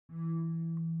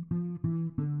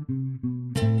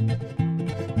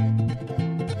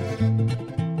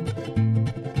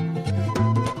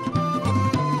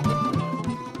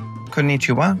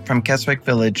Konnichiwa from Keswick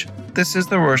Village. This is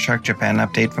the Rorschach Japan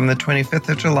update from the 25th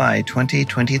of July,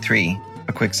 2023.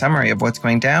 A quick summary of what's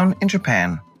going down in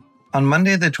Japan. On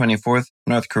Monday the 24th,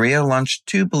 North Korea launched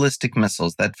 2 ballistic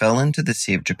missiles that fell into the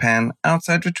Sea of Japan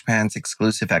outside of Japan's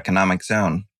exclusive economic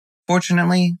zone.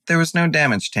 Fortunately, there was no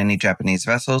damage to any Japanese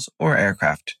vessels or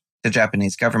aircraft. The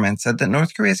Japanese government said that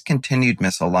North Korea's continued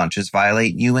missile launches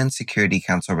violate UN Security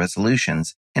Council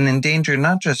resolutions and endanger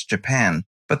not just Japan,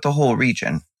 but the whole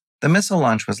region. The missile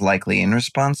launch was likely in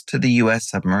response to the U.S.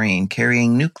 submarine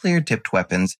carrying nuclear-tipped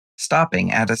weapons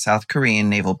stopping at a South Korean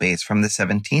naval base from the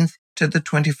 17th to the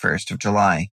 21st of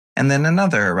July, and then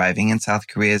another arriving in South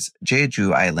Korea's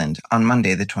Jeju Island on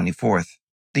Monday the 24th.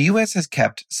 The U.S. has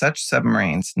kept such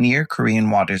submarines near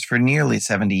Korean waters for nearly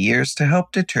 70 years to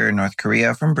help deter North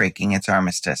Korea from breaking its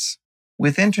armistice.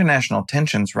 With international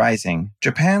tensions rising,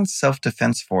 Japan's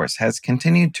self-defense force has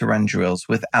continued to run drills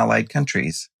with allied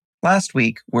countries. Last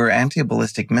week were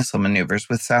anti-ballistic missile maneuvers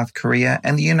with South Korea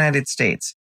and the United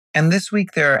States, and this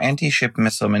week there are anti-ship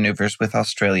missile maneuvers with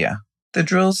Australia. The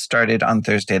drills started on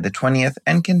Thursday the 20th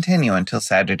and continue until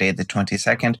Saturday the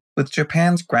 22nd, with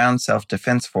Japan's ground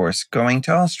self-defense force going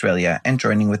to Australia and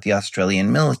joining with the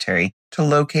Australian military to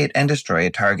locate and destroy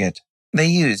a target. They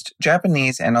used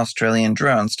Japanese and Australian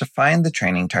drones to find the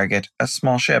training target, a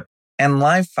small ship, and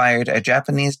live-fired a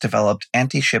Japanese-developed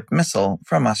anti-ship missile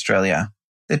from Australia.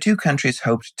 The two countries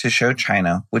hoped to show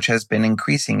China, which has been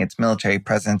increasing its military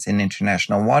presence in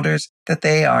international waters, that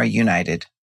they are united.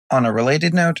 On a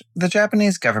related note, the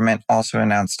Japanese government also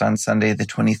announced on Sunday the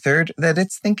 23rd that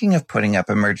it's thinking of putting up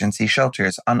emergency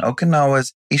shelters on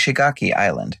Okinawa's Ishigaki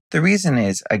Island. The reason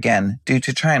is, again, due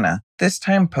to China, this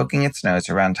time poking its nose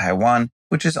around Taiwan,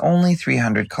 which is only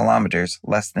 300 kilometers,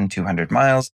 less than 200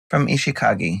 miles, from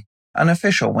Ishikagi. An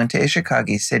official went to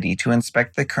Ishikagi City to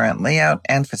inspect the current layout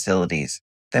and facilities.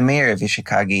 The mayor of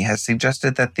Ishikagi has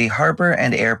suggested that the harbor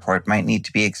and airport might need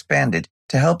to be expanded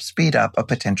to help speed up a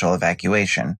potential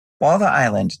evacuation. While the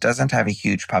island doesn't have a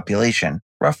huge population,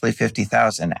 roughly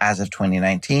 50,000 as of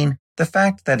 2019, the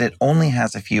fact that it only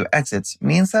has a few exits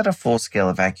means that a full-scale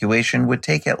evacuation would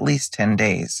take at least 10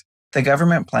 days. The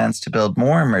government plans to build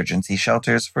more emergency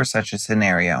shelters for such a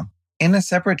scenario. In a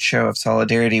separate show of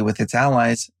solidarity with its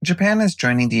allies, Japan is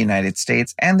joining the United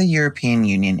States and the European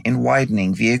Union in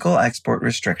widening vehicle export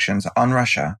restrictions on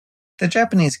Russia. The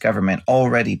Japanese government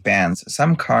already bans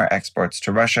some car exports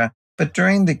to Russia, but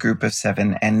during the Group of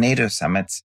Seven and NATO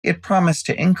summits, it promised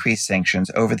to increase sanctions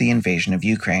over the invasion of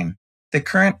Ukraine. The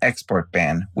current export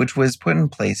ban, which was put in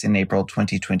place in April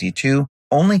 2022,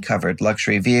 only covered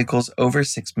luxury vehicles over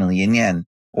 6 million yen,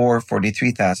 or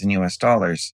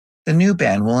 $43,000. The new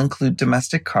ban will include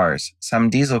domestic cars, some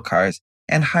diesel cars,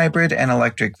 and hybrid and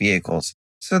electric vehicles,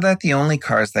 so that the only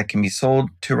cars that can be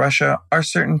sold to Russia are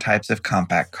certain types of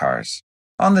compact cars.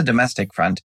 On the domestic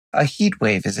front, a heat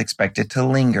wave is expected to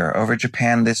linger over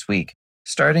Japan this week,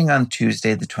 starting on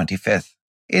Tuesday the 25th.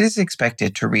 It is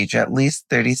expected to reach at least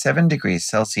 37 degrees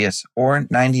Celsius or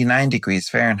 99 degrees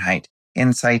Fahrenheit in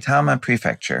Saitama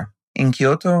Prefecture. In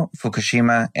Kyoto,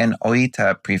 Fukushima, and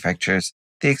Oita prefectures,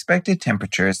 the expected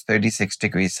temperature is 36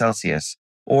 degrees Celsius,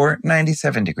 or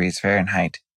 97 degrees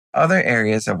Fahrenheit. Other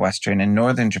areas of western and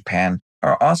northern Japan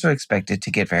are also expected to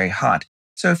get very hot,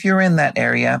 so if you're in that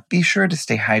area, be sure to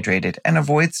stay hydrated and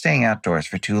avoid staying outdoors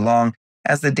for too long,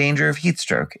 as the danger of heat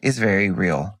stroke is very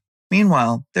real.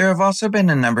 Meanwhile, there have also been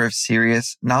a number of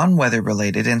serious,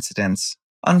 non-weather-related incidents.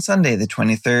 On Sunday the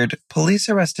 23rd, police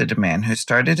arrested a man who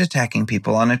started attacking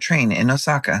people on a train in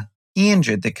Osaka. He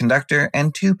injured the conductor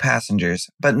and 2 passengers,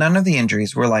 but none of the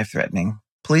injuries were life-threatening.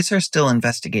 Police are still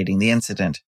investigating the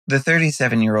incident. The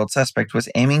 37-year-old suspect was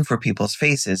aiming for people's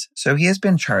faces, so he has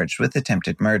been charged with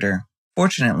attempted murder.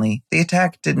 Fortunately, the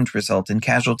attack didn't result in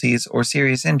casualties or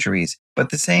serious injuries, but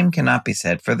the same cannot be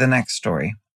said for the next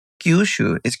story.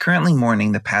 Kyushu is currently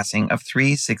mourning the passing of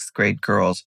 3 6th-grade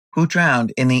girls who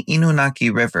drowned in the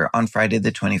Inunaki River on Friday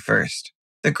the 21st.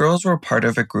 The girls were part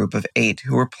of a group of 8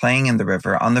 who were playing in the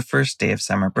river on the first day of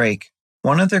summer break.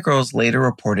 One of the girls later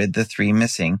reported the 3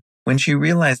 missing when she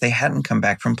realized they hadn't come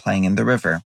back from playing in the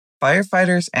river.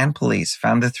 Firefighters and police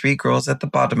found the 3 girls at the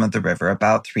bottom of the river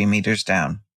about 3 meters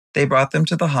down. They brought them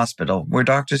to the hospital where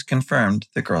doctors confirmed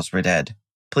the girls were dead.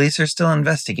 Police are still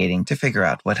investigating to figure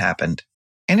out what happened.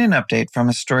 In an update from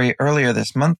a story earlier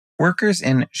this month, workers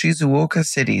in Shizuoka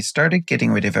City started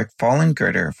getting rid of a fallen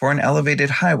girder for an elevated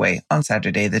highway on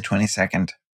Saturday the 22nd.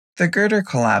 The girder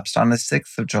collapsed on the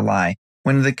 6th of July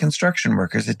when the construction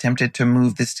workers attempted to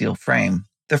move the steel frame.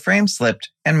 The frame slipped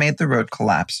and made the road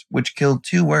collapse, which killed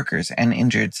 2 workers and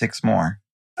injured 6 more.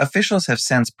 Officials have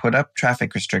since put up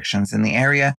traffic restrictions in the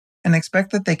area and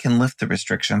expect that they can lift the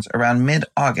restrictions around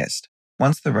mid-August,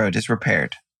 once the road is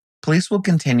repaired. Police will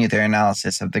continue their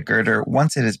analysis of the girder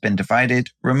once it has been divided,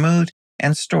 removed,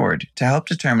 and stored to help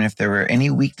determine if there were any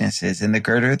weaknesses in the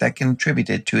girder that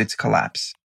contributed to its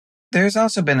collapse. There has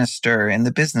also been a stir in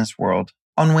the business world.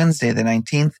 On Wednesday the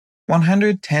 19th,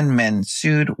 110 men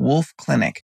sued Wolf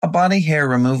Clinic, a body hair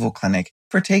removal clinic,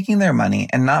 for taking their money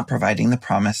and not providing the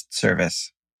promised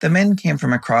service. The men came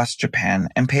from across Japan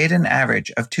and paid an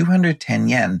average of 210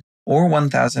 yen, or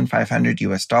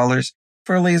 $1,500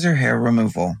 for laser hair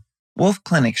removal. Wolf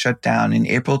Clinic shut down in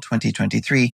April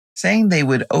 2023, saying they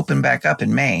would open back up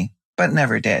in May, but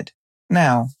never did.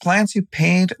 Now, clients who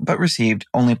paid but received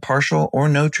only partial or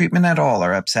no treatment at all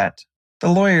are upset. The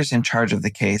lawyers in charge of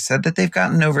the case said that they've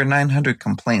gotten over 900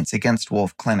 complaints against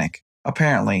Wolf Clinic.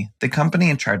 Apparently, the company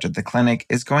in charge of the clinic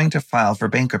is going to file for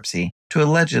bankruptcy to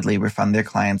allegedly refund their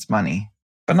clients' money.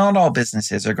 But not all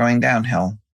businesses are going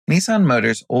downhill. Nissan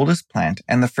Motor's oldest plant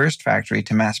and the first factory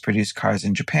to mass-produce cars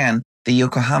in Japan, the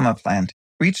Yokohama plant,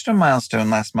 reached a milestone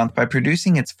last month by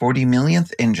producing its 40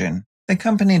 millionth engine. The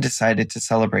company decided to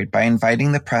celebrate by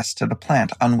inviting the press to the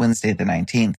plant on Wednesday the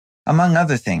 19th. Among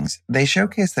other things, they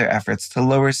showcased their efforts to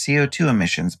lower CO2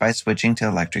 emissions by switching to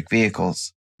electric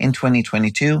vehicles. In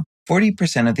 2022,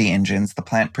 40% of the engines the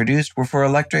plant produced were for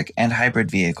electric and hybrid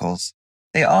vehicles.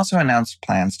 They also announced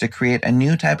plans to create a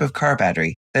new type of car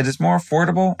battery that is more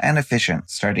affordable and efficient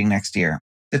starting next year.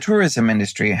 The tourism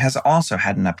industry has also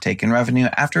had an uptake in revenue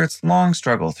after its long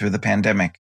struggle through the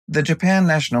pandemic. The Japan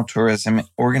National Tourism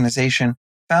Organization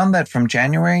found that from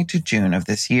January to June of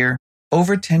this year,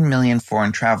 over 10 million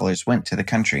foreign travelers went to the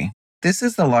country. This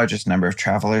is the largest number of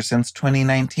travelers since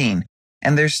 2019,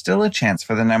 and there's still a chance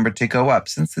for the number to go up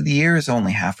since the year is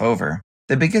only half over.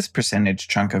 The biggest percentage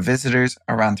chunk of visitors,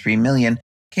 around 3 million,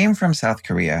 came from South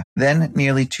Korea, then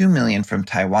nearly 2 million from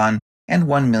Taiwan, and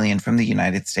 1 million from the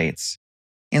United States.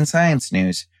 In science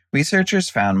news, researchers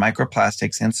found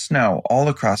microplastics in snow all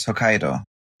across Hokkaido.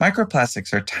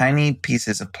 Microplastics are tiny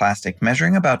pieces of plastic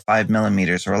measuring about 5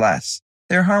 millimeters or less.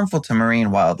 They're harmful to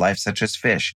marine wildlife such as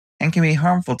fish, and can be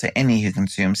harmful to any who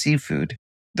consume seafood.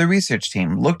 The research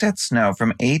team looked at snow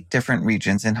from 8 different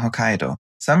regions in Hokkaido,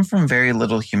 some from very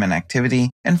little human activity,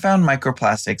 and found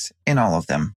microplastics in all of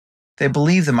them. They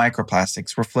believe the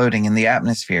microplastics were floating in the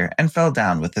atmosphere and fell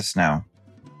down with the snow.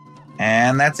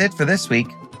 And that's it for this week.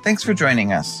 Thanks for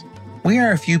joining us. We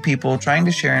are a few people trying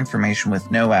to share information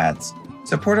with no ads.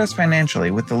 Support us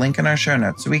financially with the link in our show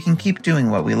notes so we can keep doing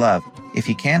what we love. If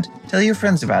you can't, tell your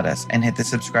friends about us and hit the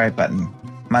subscribe button.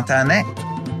 Mata ne!